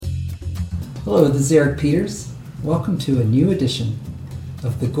Hello, this is Eric Peters. Welcome to a new edition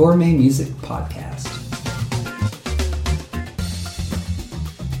of the Gourmet Music Podcast.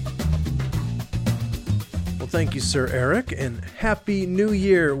 Well, thank you, Sir Eric, and Happy New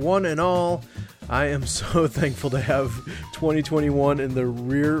Year, one and all. I am so thankful to have 2021 in the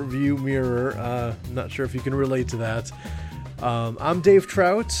rear view mirror. Not sure if you can relate to that. I'm Dave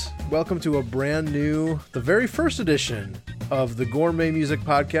Trout. Welcome to a brand new, the very first edition of the Gourmet Music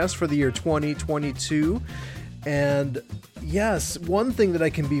Podcast for the year 2022. And yes, one thing that I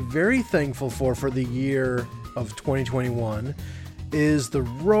can be very thankful for the year of 2021 is the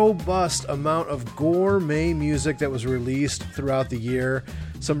robust amount of gourmet music that was released throughout the year.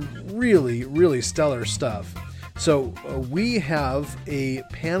 Some really, really stellar stuff. So we have a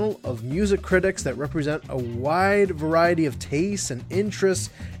panel of music critics that represent a wide variety of tastes and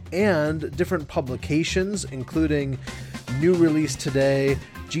interests and different publications, including New Release Today,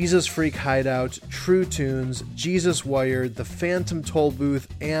 Jesus Freak Hideout, True Tunes, Jesus Wired, The Phantom Toll Booth,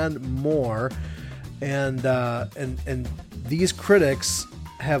 and more. And these critics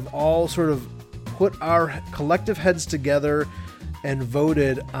have all sort of put our collective heads together and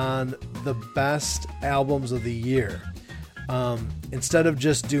voted on the best albums of the year. Instead of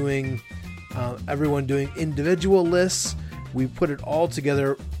just doing everyone doing individual lists, we put it all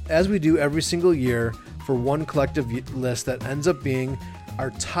together as we do every single year for one collective list that ends up being our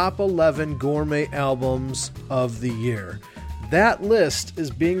top 11 gourmet albums of the year. That list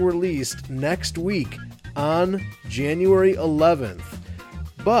is being released next week on January 11th.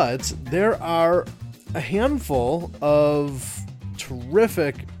 But there are a handful of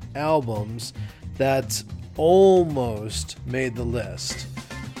terrific albums that almost made the list.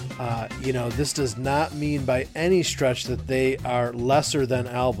 This does not mean by any stretch that they are lesser than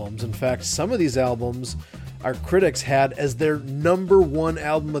albums. In fact, some of these albums our critics had as their number one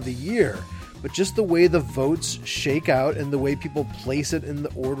album of the year. But just the way the votes shake out and the way people place it in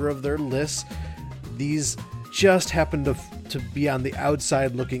the order of their lists, these just happen to be on the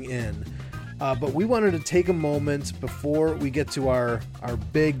outside looking in. But we wanted to take a moment before we get to our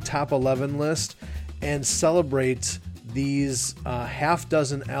big top 11 list and celebrate these half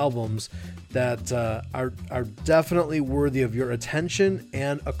dozen albums that are definitely worthy of your attention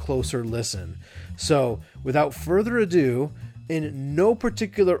and a closer listen. So without further ado, in no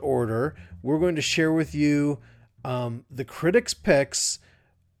particular order, we're going to share with you the critics' picks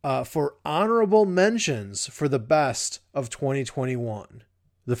for honorable mentions for the best of 2021.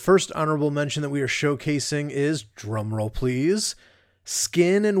 The first honorable mention that we are showcasing is, drumroll please,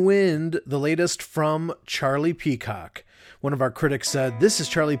 Skin and Wind, the latest from Charlie Peacock. One of our critics said, this is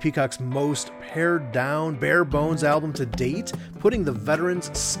Charlie Peacock's most pared down, bare bones album to date, putting the veteran's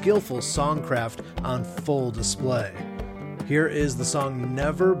skillful songcraft on full display. Here is the song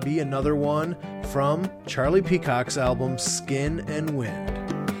Never Be Another One from Charlie Peacock's album Skin and Wind.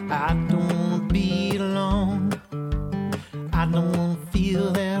 I don't want to be alone. I don't want to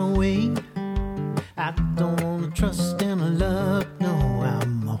feel that way. I don't want to trust in love. No,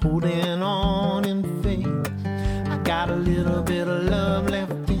 I'm holding on in faith. I got a little bit of love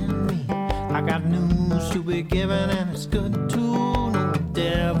left in me. I got news to be given, and it's good to know.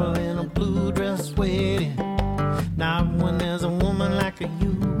 Devil in a blue dress waiting. Now when there's a woman like you,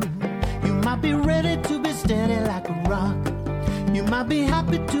 you might be ready to be steady like a rock. You might be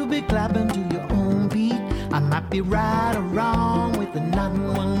happy to be clapping to your own beat. I might be right or wrong with the not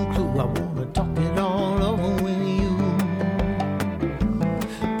one clue. I want to talk it all over with you.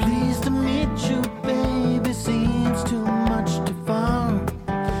 Pleased to meet you, baby, seems too much too far.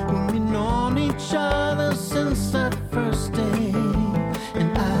 We've known each other since that first day,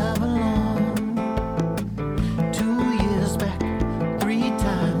 and I belong. 2 years back, 3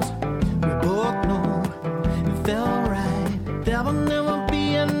 times, we both know it felt right. There will never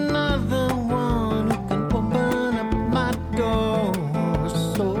be another one who can open up my door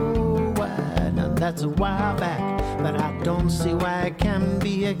so wide. Now that's a while back, but I don't see why it can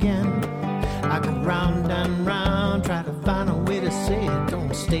be again. I go round and round, try to find a way to say it.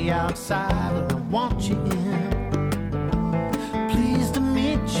 Don't stay outside when I want you in. Pleased to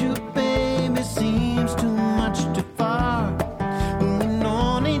meet you, baby, seems too much too far. We've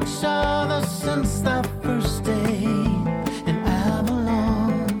known each other since that first day, and I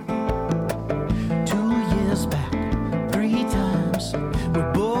belong. 2 years back, 3 times, we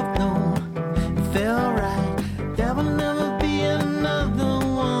both know it felt right. There will never be another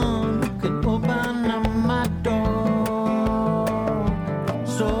one who can open up my door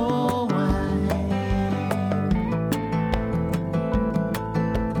so wide.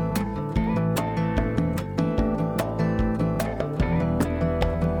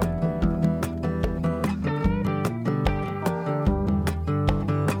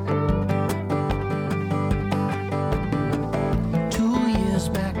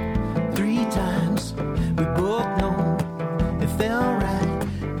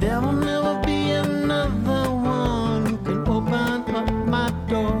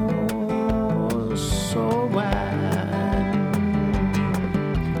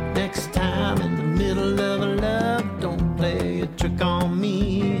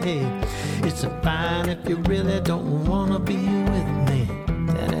 So fine if you really don't wanna be with me.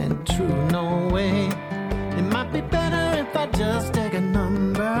 That ain't true, no way. It might be better if I just take a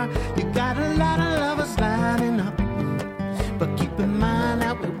number. You got a lot of lovers lining up, but keep in mind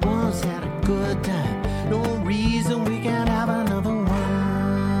that we once had a good time. No reason we can't have another one.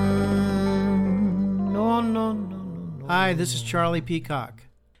 No. Hi, this is Charlie Peacock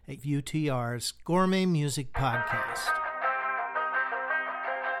at UTR's Gourmet Music Podcast.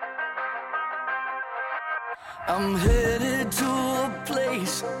 I'm headed to a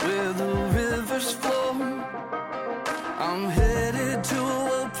place where the rivers flow. I'm headed to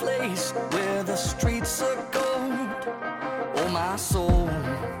a place where the streets are gold. Oh, my soul,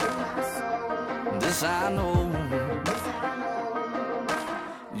 this I know.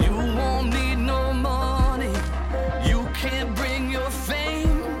 You won't need no money, you can't bring your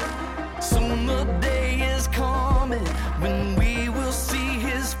fame. Soon the day is coming when we will see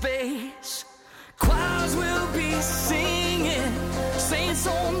his face. Choirs will be singing, saints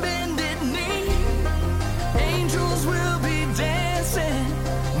on bended knee. Angels will be dancing,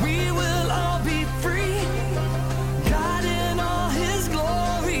 we will all be free. God in all his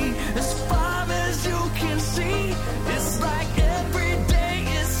glory, as far as you can see. It's like every day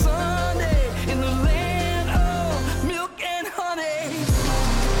is Sunday in the land of milk and honey.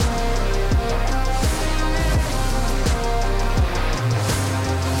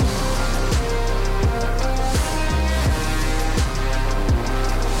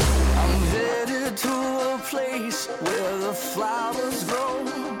 I'm headed to a place where the flowers grow.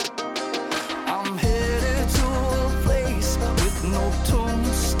 I'm headed to a place with no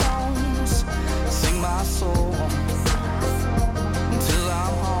tombstones. Sing my soul until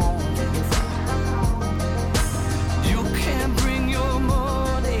I'm home. You can't bring your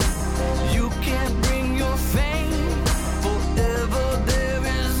money, you can't bring your fame. Forever there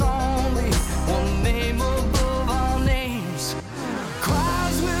is only one name above all names.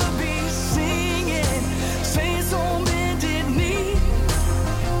 Choirs will be singing, saints on bended knee.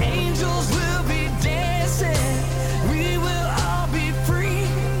 Angels will be dancing, we will all be free.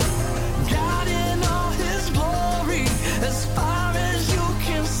 God in all his glory, as far as you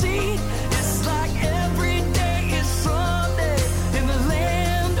can see. It's like every day is Sunday in the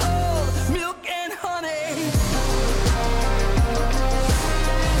land of milk and honey.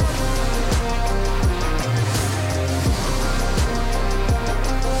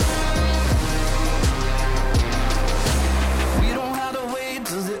 We don't have to wait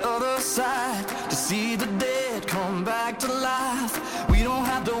to the other side to see the dead come back to life. We don't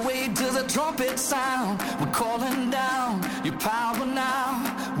have to wait till the trumpet sound. We're calling down your power now.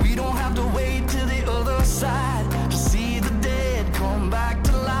 We don't have to wait till the other side to see the dead come back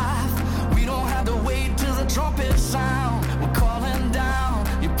to life. We don't have to wait till the trumpet sound. We're calling down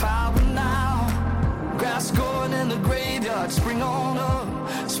your power now. Grass growing in the graveyard, spring on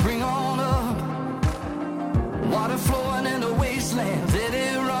up, spring on up. Water flowing in the wasteland, let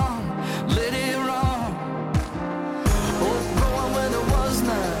it run, let it run. Hope growing where there was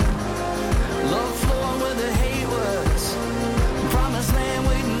none, love flowing where the hate was. Promised land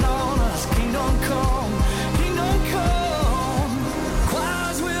waiting on us, kingdom come, kingdom come.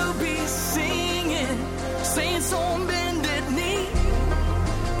 Choirs will be singing, saints on bended knee.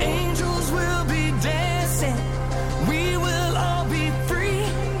 Angels will be dancing, we will all be free.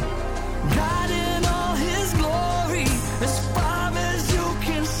 God in all his glory, as far as you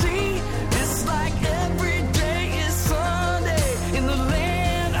can see. It's like every day is Sunday in the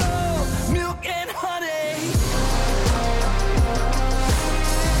land of milk and honey.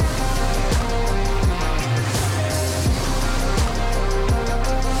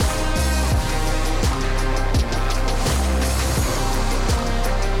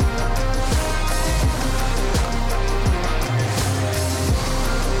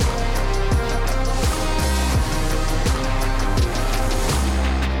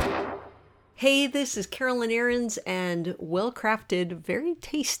 Hey, this is Carolyn Aarons, and well-crafted, very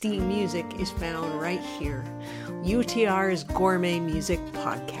tasty music is found right here. UTR's Gourmet Music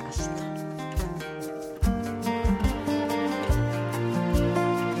Podcast.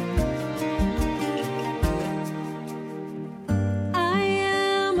 I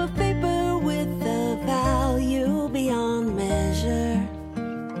am a vapor with a value beyond measure.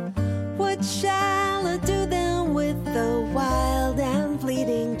 What shall I do then with the wild and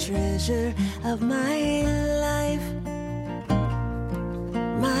fleeting treasure of my life?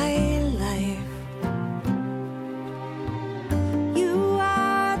 My life. You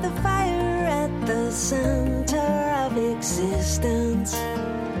are the fire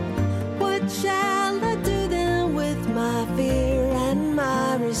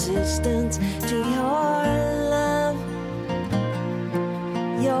resistance to your love,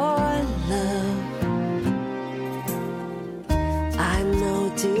 your love. I know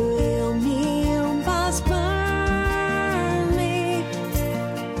to heal me you must burn me,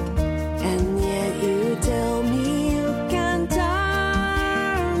 and yet you tell me you can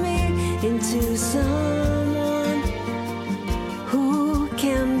turn me into someone who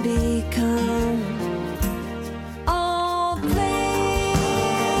can become all things,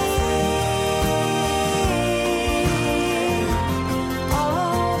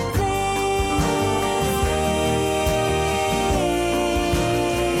 all things.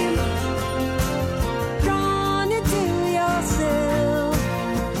 Drawn into yourself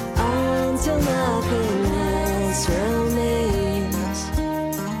until nothing else remains.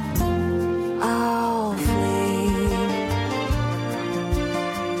 All flame.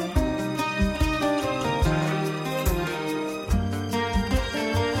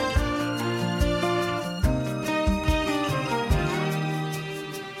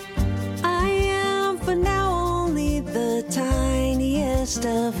 I am for now only the tiniest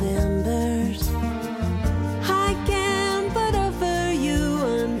of embers. I can but offer you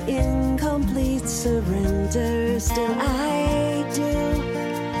an incomplete surrender. Still I do,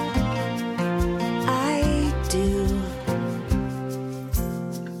 I do.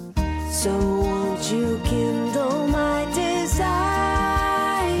 So won't you kindle my desire?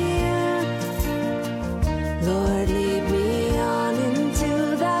 Lord, lead me on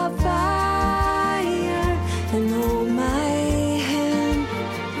into the fire and hold my hand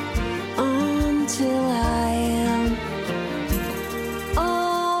until I am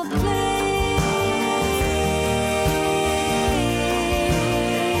all flame,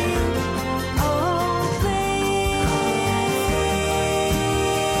 all flame.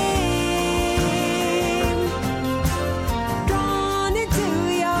 Drawn into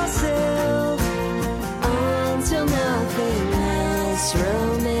yourself until nothing else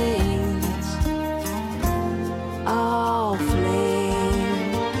remains. All flame.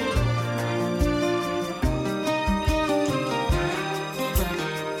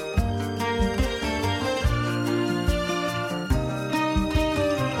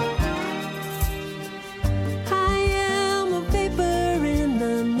 I am a vapor in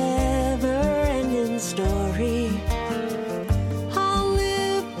the never-ending story. I'll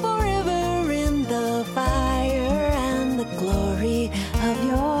live forever in the fire and the glory of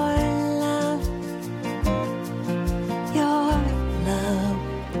your love, your love.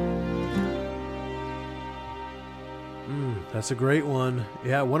 That's a great one.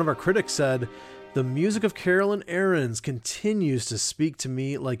 Yeah, one of our critics said, "The music of Carolyn Ahrens continues to speak to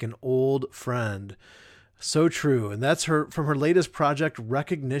me like an old friend." So true. And that's her from her latest project,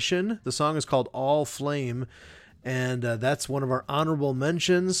 Recognition. The song is called All Flame, and that's one of our honorable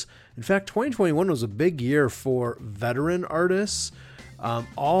mentions. In fact, 2021 was a big year for veteran artists.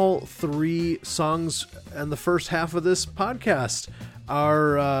 All three songs in the first half of this podcast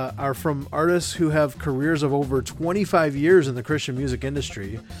are from artists who have careers of over 25 years in the Christian music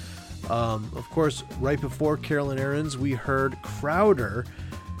industry. Of course, right before Carolyn Ahrens, we heard Crowder,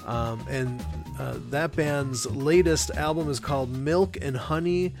 and that band's latest album is called Milk and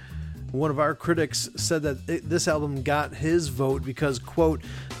Honey. One of our critics said that this album got his vote because, quote,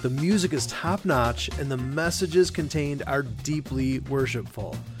 "the music is top-notch and the messages contained are deeply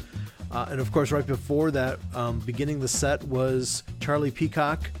worshipful." And of course, right before that, beginning the set was Charlie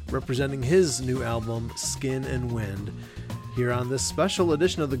Peacock representing his new album, Skin and Wind, here on this special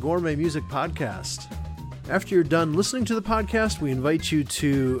edition of the Gourmet Music Podcast. After you're done listening to the podcast, we invite you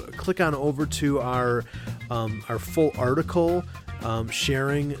to click on over to our full article,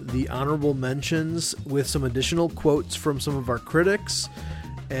 sharing the honorable mentions with some additional quotes from some of our critics,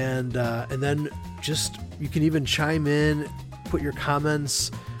 and then just you can even chime in, put your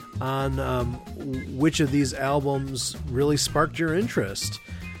comments on which of these albums really sparked your interest.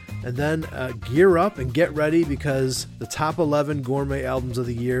 And then gear up and get ready because the top 11 gourmet albums of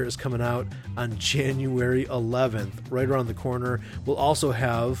the year is coming out on January 11th, right around the corner. We'll also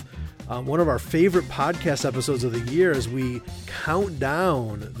have one of our favorite podcast episodes of the year as we count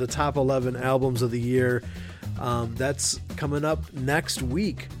down the top 11 albums of the year. That's coming up next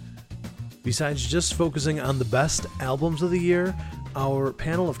week. Besides just focusing on the best albums of the year, our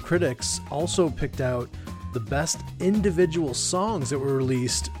panel of critics also picked out the best individual songs that were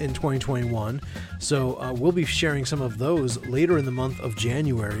released in 2021. So we'll be sharing some of those later in the month of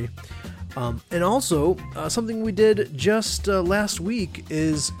January. And also, something we did just last week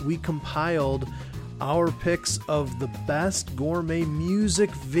is we compiled our picks of the best gourmet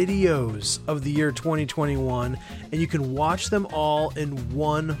music videos of the year 2021, and you can watch them all in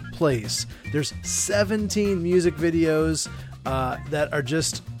one place. There's 17 music videos that are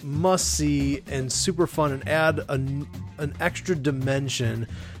just must-see and super fun and add an extra dimension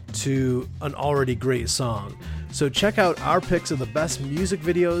to an already great song. So check out our picks of the best music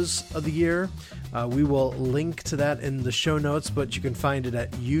videos of the year. We will link to that in the show notes, but you can find it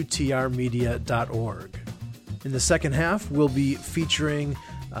at utrmedia.org. In the second half, we'll be featuring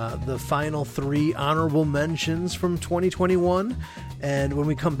the final 3 honorable mentions from 2021. And when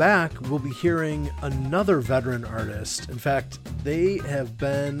we come back, we'll be hearing another veteran artist. In fact, they have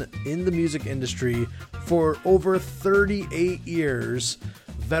been in the music industry for over 38 years.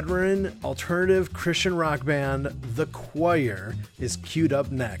 Veteran alternative Christian rock band The Choir is queued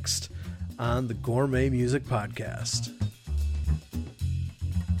up next on the Gourmet Music Podcast.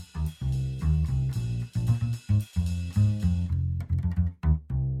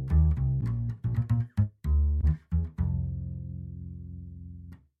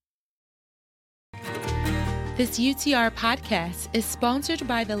 This UTR podcast is sponsored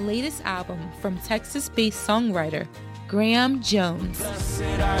by the latest album from Texas-based songwriter Graham Jones. Blessed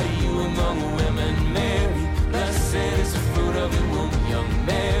are you among women, Mary. Blessed is the fruit of your womb, young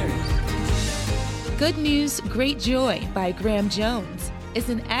Mary. Good News, Great Joy by Graham Jones is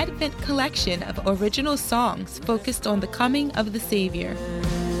an Advent collection of original songs focused on the coming of the Savior. Let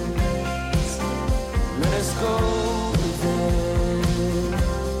us go there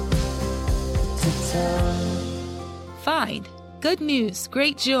to tell. Find Good News,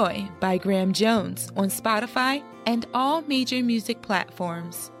 Great Joy by Graham Jones on Spotify and all major music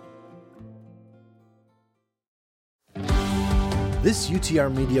platforms. This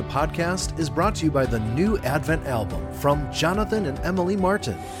UTR Media podcast is brought to you by the new Advent album from Jonathan and Emily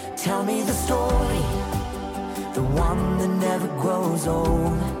Martin. Tell me the story, the one that never grows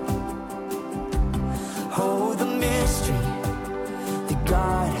old. Oh, the mystery that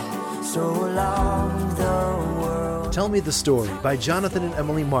God so loved the world. Tell Me the Story by Jonathan and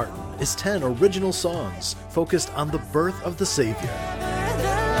Emily Martin is 10 original songs focused on the birth of the Savior.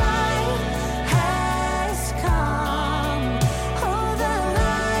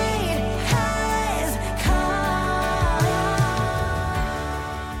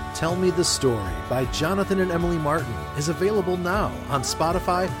 Tell Me the Story by Jonathan and Emily Martin is available now on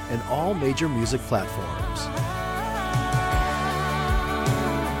Spotify and all major music platforms.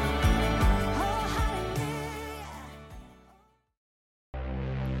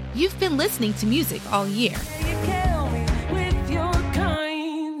 You've been listening to music all year.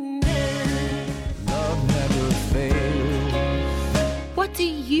 What do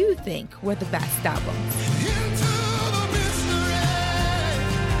you think were the best albums?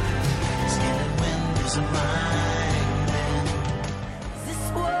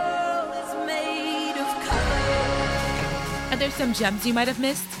 Are there some gems you might have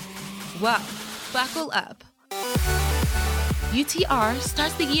missed? Well, buckle up. UTR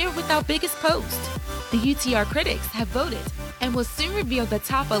starts the year with our biggest post. The UTR critics have voted and will soon reveal the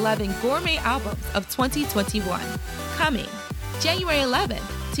top 11 gourmet albums of 2021. Coming January 11th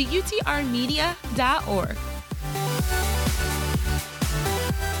to utrmedia.org.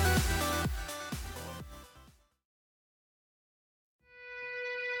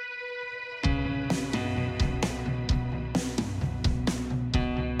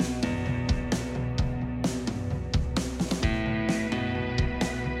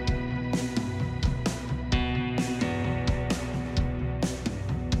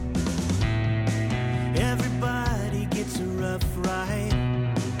 Everybody gets a rough ride.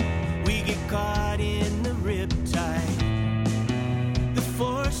 We get caught in the riptide. The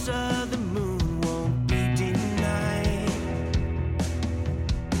force of the moon won't be denied.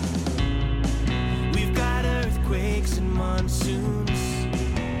 We've got earthquakes and monsoons,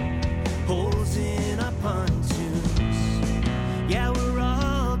 holes in our pontoons. Yeah, we're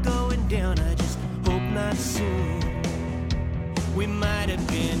all going down, I just hope not soon. We might have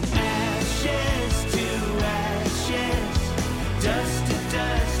been ashes to ashes, dust to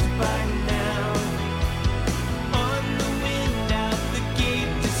dust by now. On the wind out the gate,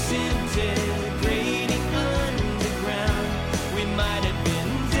 disintegrating underground. We might have been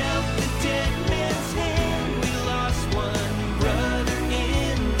dealt the dead man's hand. We lost one brother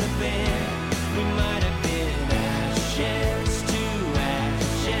in the band. We might have been ashes to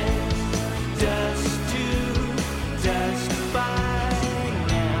ashes, dust to dust by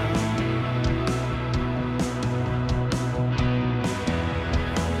now.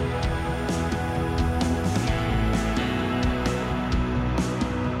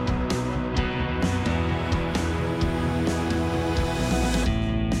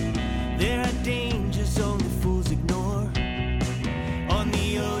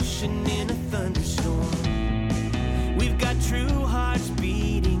 ocean in a thunderstorm. We've got true hearts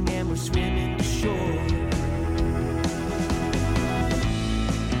beating and we're swimming to shore.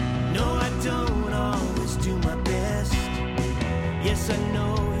 No, I don't always do my best. Yes, I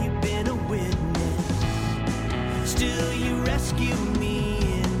know you've been a witness. Still, you rescue me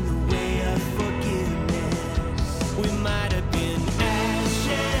in the way of forgiveness. We might have been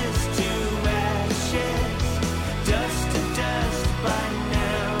ashes to ashes, dust to dust by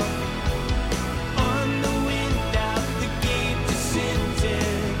now. On the wind out the gate,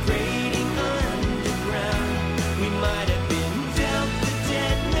 disintegrating underground. We might have been dealt the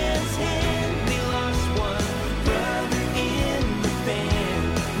dead man's hand. We lost one brother in the band.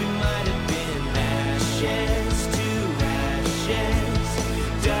 We might have been ashes to ashes,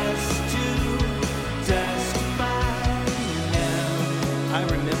 dust to dust by now. I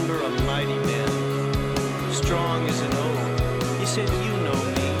remember a mighty man, strong as an oak. He said, you know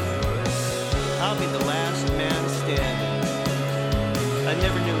me, I'll be the last man standing. I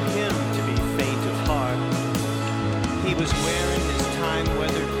never knew him to be faint of heart. He was wearing his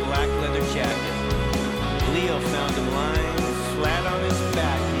time-weathered black leather jacket. Leo found him lying flat on his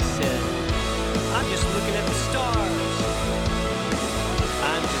back. He said, I'm just looking at the stars.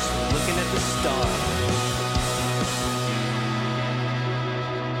 I'm just looking at the stars.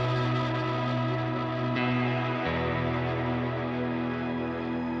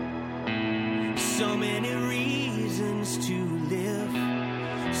 So many reasons to live,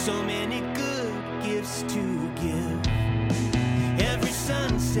 so many good gifts to give. Every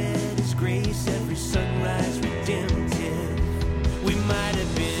sunset is grace, every sunrise redemptive. We might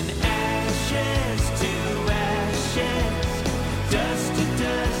have been ashes to ashes, dust to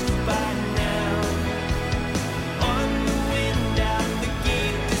dust by now. On the wind out the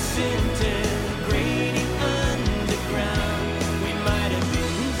gate, disintegrating underground. We might have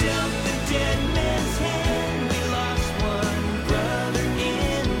been dealt the dead man's hand. We lost one brother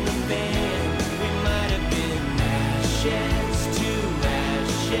in the band. We might have been ashes to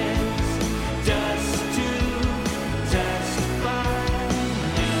ashes, dust to dust by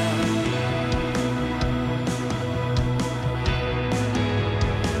now.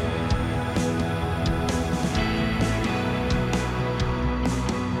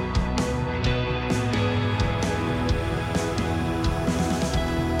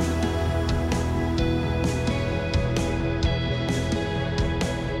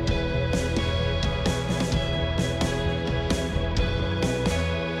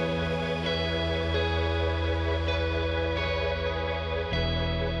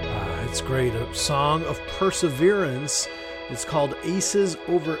 It's great. A song of perseverance. It's called Aces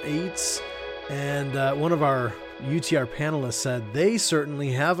Over Eights. And one of our UTR panelists said they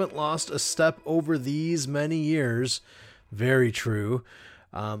certainly haven't lost a step over these many years. Very true.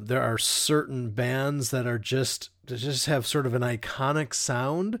 There are certain bands that are just have sort of an iconic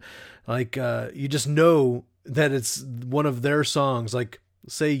sound. Like you just know that it's one of their songs, like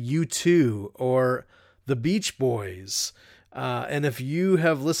say U2 or the Beach Boys. And if you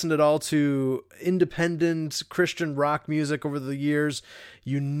have listened at all to independent Christian rock music over the years,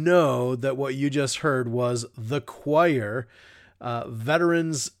 you know that what you just heard was The Choir,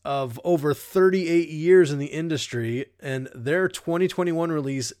 veterans of over 38 years in the industry, and their 2021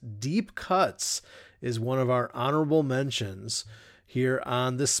 release, Deep Cuts, is one of our honorable mentions here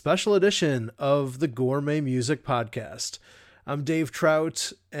on this special edition of the Gourmet Music Podcast. I'm Dave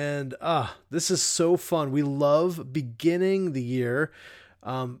Trout, and this is so fun. We love beginning the year,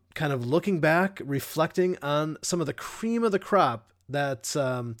 kind of looking back, reflecting on some of the cream of the crop that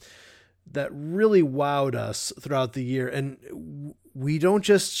really wowed us throughout the year. And we don't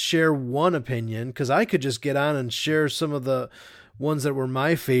just share one opinion, because I could just get on and share some of the ones that were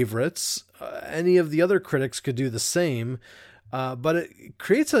my favorites. Any of the other critics could do the same, but it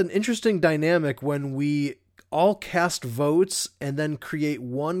creates an interesting dynamic when we all cast votes and then create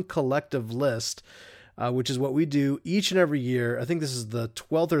one collective list, which is what we do each and every year. I think this is the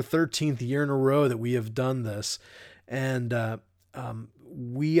 12th or 13th year in a row that we have done this. And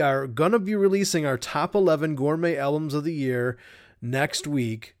we are going to be releasing our top 11 gourmet albums of the year next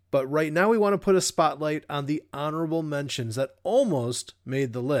week. But right now we want to put a spotlight on the honorable mentions that almost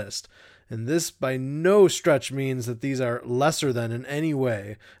made the list. And this by no stretch means that these are lesser than in any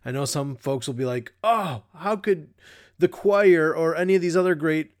way. I know some folks will be like, oh, how could The Choir or any of these other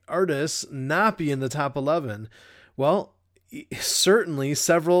great artists not be in the top 11? Well, certainly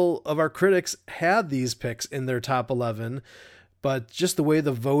several of our critics had these picks in their top 11, but just the way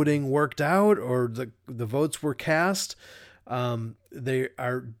the voting worked out, or the votes were cast, they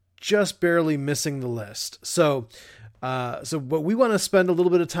are just barely missing the list. So But we want to spend a little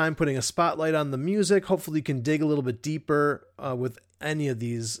bit of time putting a spotlight on the music. Hopefully you can dig a little bit deeper with any of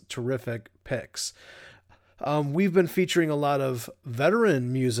these terrific picks. We've been featuring a lot of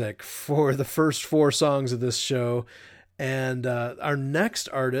veteran music for the first 4 songs of this show. And our next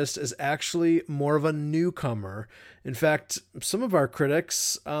artist is actually more of a newcomer. In fact, some of our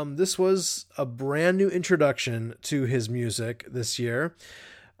critics, this was a brand new introduction to his music this year.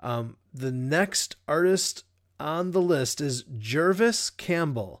 The next artist on the list is Jervis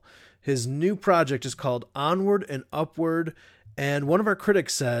Campbell. His new project is called Onward and Upward. And one of our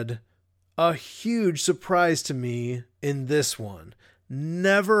critics said, a huge surprise to me in this one.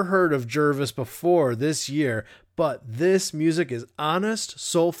 Never heard of Jervis before this year, but this music is honest,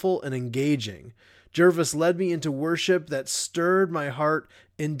 soulful, and engaging. Jervis led me into worship that stirred my heart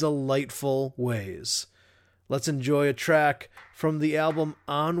in delightful ways. Let's enjoy a track from the album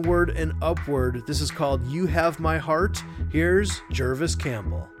Onward and Upward. This is called You Have My Heart. Here's Jervis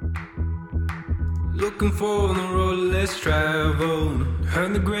Campbell. Looking for the road less traveled,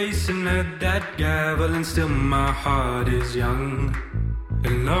 heard the grace and heard that gavel, and still my heart is young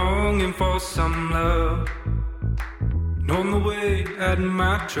and longing for some love. On the way had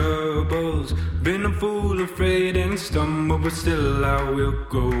my troubles, been a fool, afraid and stumbled, but still I will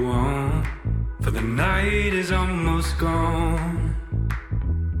go on, for the night is almost gone.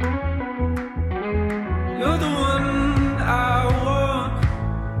 You're the one I want,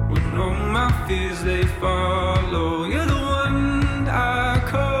 when all my fears they follow. You're the one I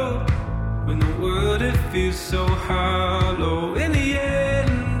call, when the world it feels so hollow. In the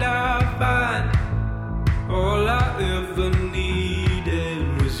end I find all I ever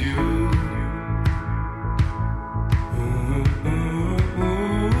needed was you. Ooh, ooh,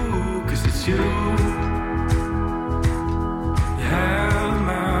 ooh, 'cause it's you. You have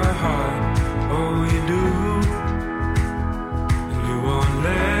my heart, oh you do. And you won't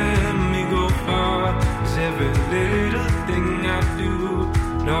let me go far, 'cause every little thing I do,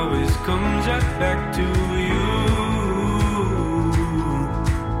 it always comes right back to you.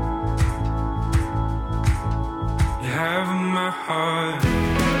 Have my heart.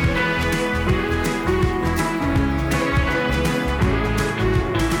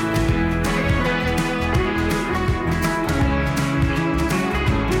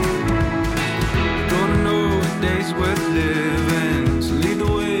 Don't know what day's worth living, so lead the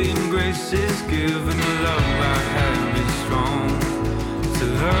way and grace is given. The love I have is strong, it's a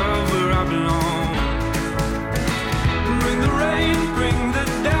love where I belong. Bring the rain, bring the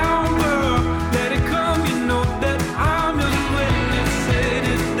downpour, let it come, you know that I'm yours when it's said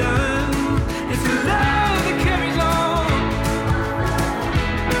and done. It's a love that carries on.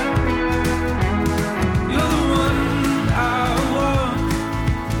 You're the one I want,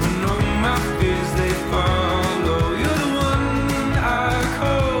 when all my fears they follow. You're the one I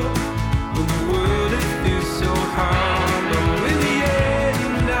call, when the world it feels so hollow. In the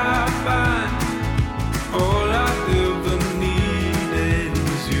end I find all I ever needed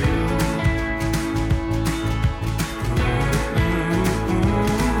was you.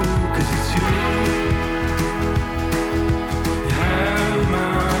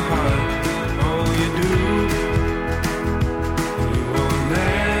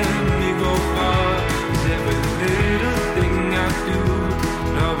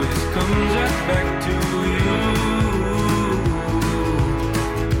 Comes right back to you.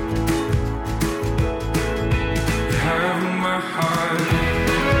 You have my heart.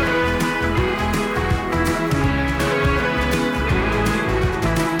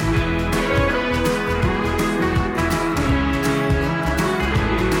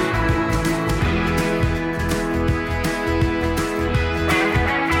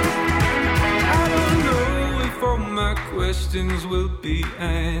 I don't know if all my questions will be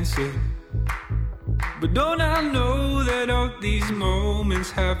answered, but don't I know that all these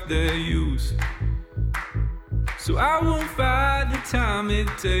moments have their use? So I won't fight the time it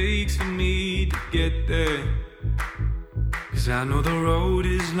takes for me to get there, 'cause I know the road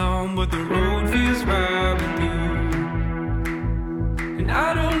is long, but the road feels right with you. And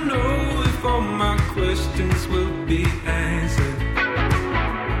I don't know if all my questions will be answered,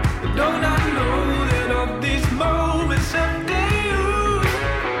 but don't I know that all these moments have their use?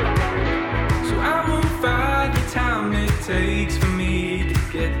 So I won't fight the time it takes for me to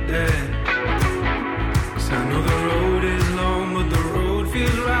get there, 'cause I know the road is long, but the road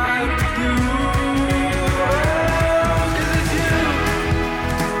feels right with you. 'Cause it's you.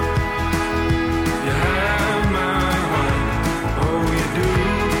 You have my heart, oh you do.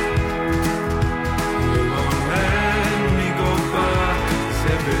 You won't let me go far, 'cause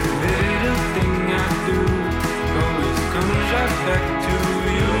every little thing I do always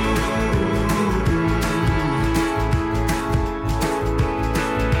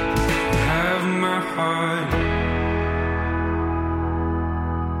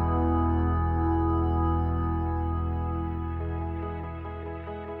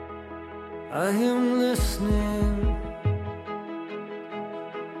I am listening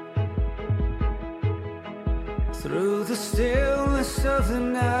through the stillness of the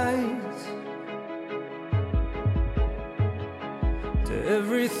night to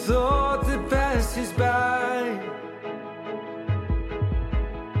every thought that passes by,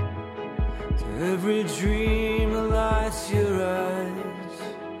 to every dream that lights your eyes.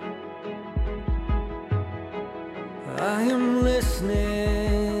 I am listening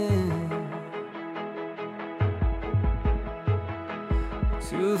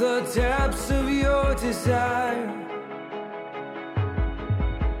to the depths of your desire.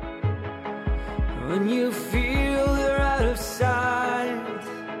 When you feel you're out of sight,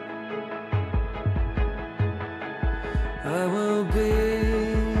 I will be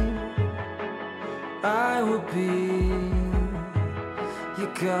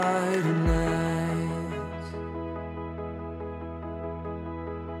your guide tonight.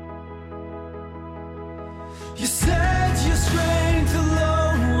 You said your strength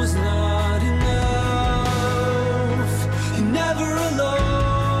alone was not enough. You're never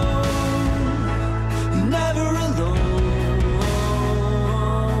alone. You're never alone.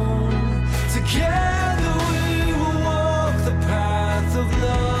 Together we will walk the path of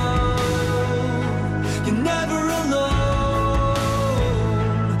love. You're never alone.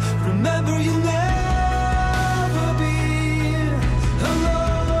 Remember, you'll never be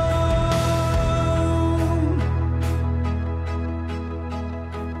alone.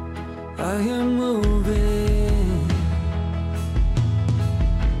 I am moving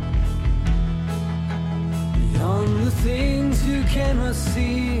beyond the things you cannot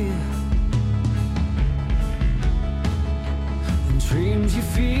see, and dreams you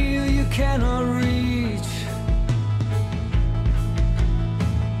feel you cannot reach.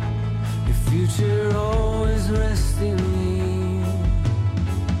 Your future always rests in me.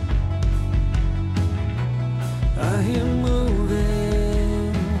 I am moving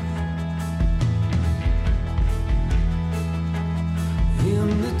in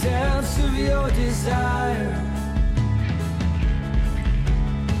the depths of your desire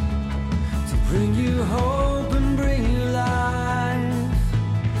to bring you hope and bring you life.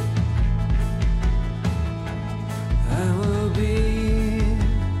 I will be,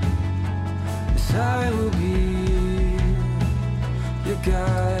 yes, I will be your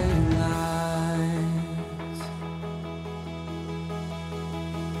guiding light.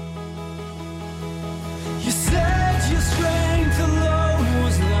 You said your strength alone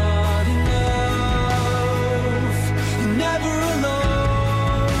was not enough. You're never alone.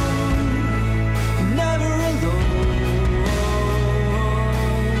 You're never alone.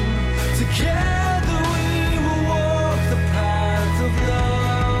 Together we will walk the path of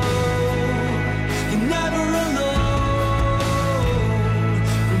love. You're never alone.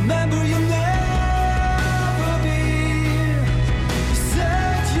 Remember, you'll never be. You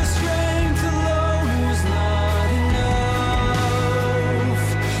said your strength alone was not enough.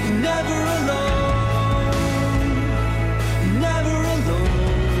 You're never alone. You're never alone.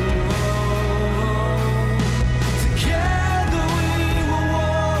 Together we will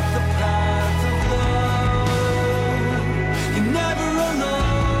walk the path of love. You're never alone.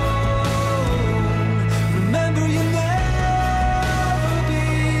 Remember, you'll never be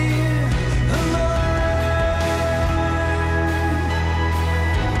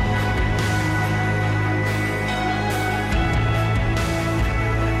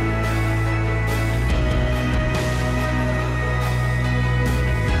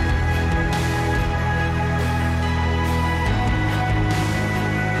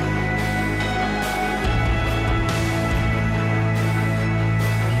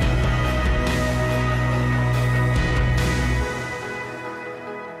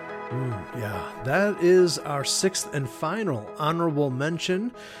Yeah, that is our sixth and final honorable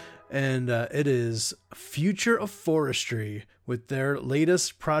mention, and it is Future of Forestry with their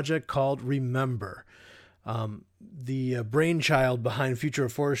latest project called Remember. The brainchild behind Future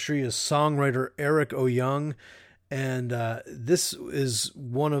of Forestry is songwriter Eric O. Young, and this is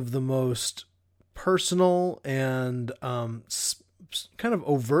one of the most personal and kind of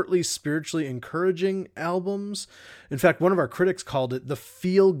overtly spiritually encouraging albums. In fact, one of our critics called it the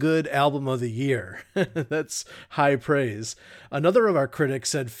feel-good album of the year. That's high praise. Another of our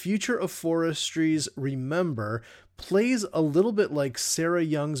critics said Future of Forestry's Remember plays a little bit like Sarah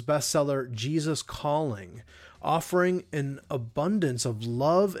Young's bestseller Jesus Calling, offering an abundance of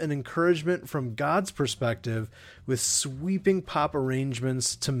love and encouragement from God's perspective with sweeping pop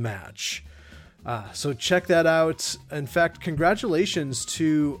arrangements to match. So check that out. In fact, congratulations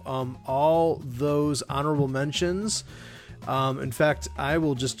to all those honorable mentions. In fact, I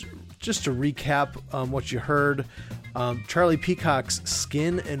will just just to recap what you heard, Charlie Peacock's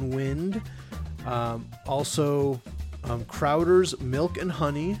Skin and Wind, also Crowder's Milk and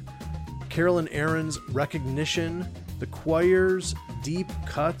Honey, Carolyn Aaron's Recognition, The Choir's Deep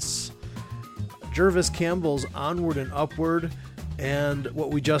Cuts, Jervis Campbell's Onward and Upward, and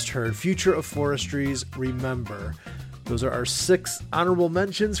what we just heard, Future of Forestry's Remember. Those are our 6 honorable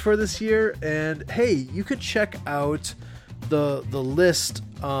mentions for this year. And hey, you could check out the list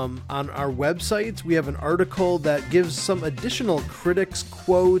on our website. We have an article that gives some additional critics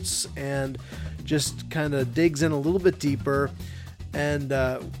quotes and just kind of digs in a little bit deeper, and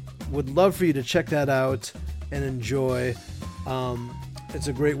would love for you to check that out and enjoy. It's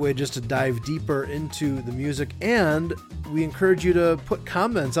a great way just to dive deeper into the music, and we encourage you to put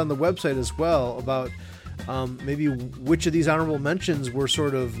comments on the website as well about maybe which of these honorable mentions were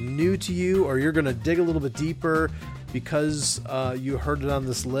sort of new to you, or you're going to dig a little bit deeper because you heard it on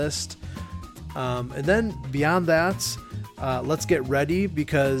this list. And then beyond that, let's get ready,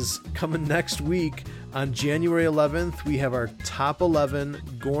 because coming next week on January 11th, we have our top 11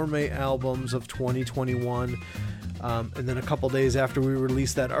 gourmet albums of 2021. And then a couple days after we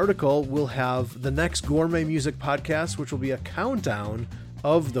release that article, we'll have the next Gourmet Music Podcast, which will be a countdown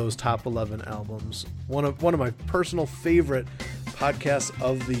of those top 11 albums. One of my personal favorite podcasts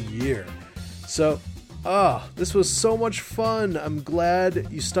of the year. So, this was so much fun. I'm glad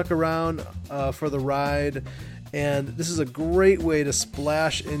you stuck around for the ride. And this is a great way to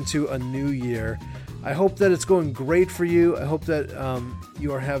splash into a new year. I hope that it's going great for you. I hope that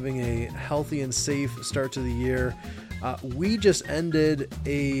you are having a healthy and safe start to the year. We just ended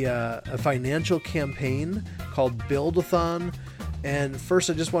a financial campaign called Build-A-Thon. And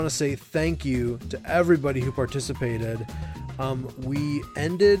first, I just want to say thank you to everybody who participated. We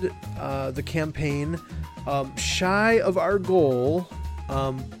ended the campaign shy of our goal,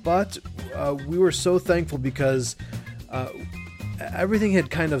 but we were so thankful because everything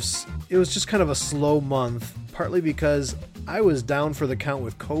had it was just kind of a slow month, partly because I was down for the count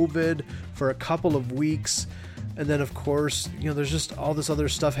with COVID for a couple of weeks. And then, of course, there's just all this other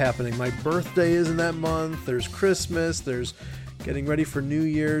stuff happening. My birthday is in that month. There's Christmas. There's getting ready for New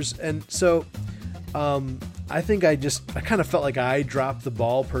Year's. And so I think I kind of felt like I dropped the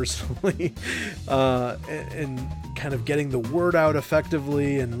ball personally in kind of getting the word out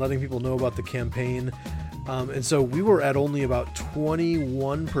effectively and letting people know about the campaign. And so we were at only about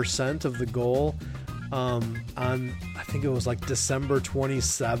 21% of the goal on, I think it was like December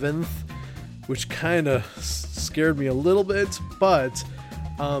 27th, which kind of scared me a little bit, but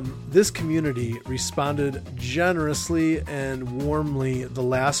this community responded generously and warmly the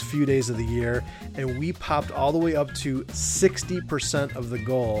last few days of the year, and we popped all the way up to 60% of the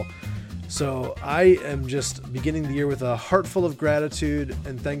goal. So I am just beginning the year with a heart full of gratitude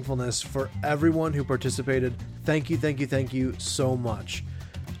and thankfulness for everyone who participated. Thank you, thank you, thank you so much.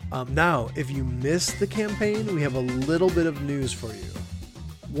 Now, if you missed the campaign, we have a little bit of news for you.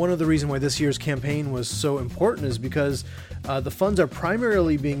 One of the reasons why this year's campaign was so important is because the funds are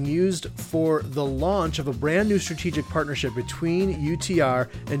primarily being used for the launch of a brand new strategic partnership between UTR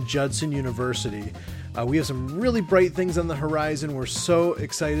and Judson University. We have some really bright things on the horizon. We're so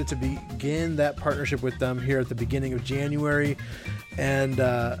excited to begin that partnership with them here at the beginning of January. And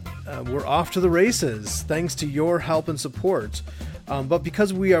we're off to the races thanks to your help and support. But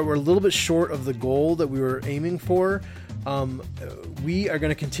because we're a little bit short of the goal that we were aiming for, we are going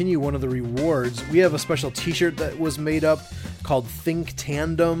to continue one of the rewards. We have a special t-shirt that was made up called Think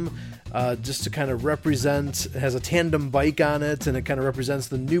Tandem, just to kind of represent, it has a tandem bike on it, and it kind of represents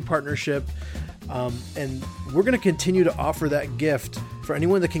the new partnership. And we're going to continue to offer that gift for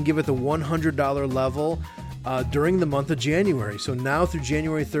anyone that can give at the $100 level during the month of January. So now through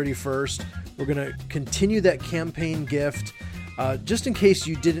January 31st, we're going to continue that campaign gift. Just in case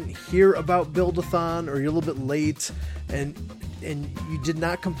you didn't hear about Build-A-Thon or you're a little bit late and you did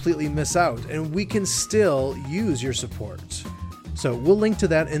not completely miss out, and we can still use your support. So we'll link to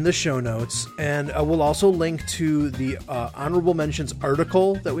that in the show notes, and we'll also link to the honorable mentions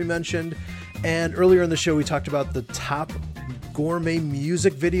article that we mentioned. And earlier in the show, we talked about the top gourmet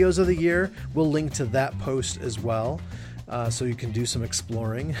music videos of the year. We'll link to that post as well. So you can do some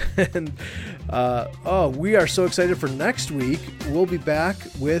exploring. And we are so excited for next week. We'll be back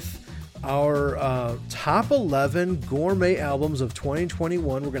with our top 11 gourmet albums of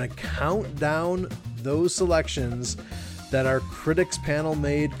 2021. We're going to count down those selections that our critics panel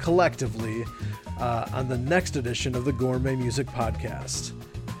made collectively on the next edition of the Gourmet Music Podcast,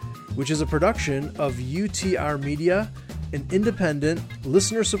 which is a production of UTR Media, an independent,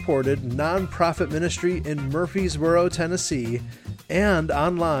 listener-supported, nonprofit ministry in Murfreesboro, Tennessee, and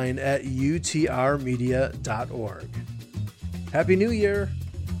online at utrmedia.org. Happy New Year!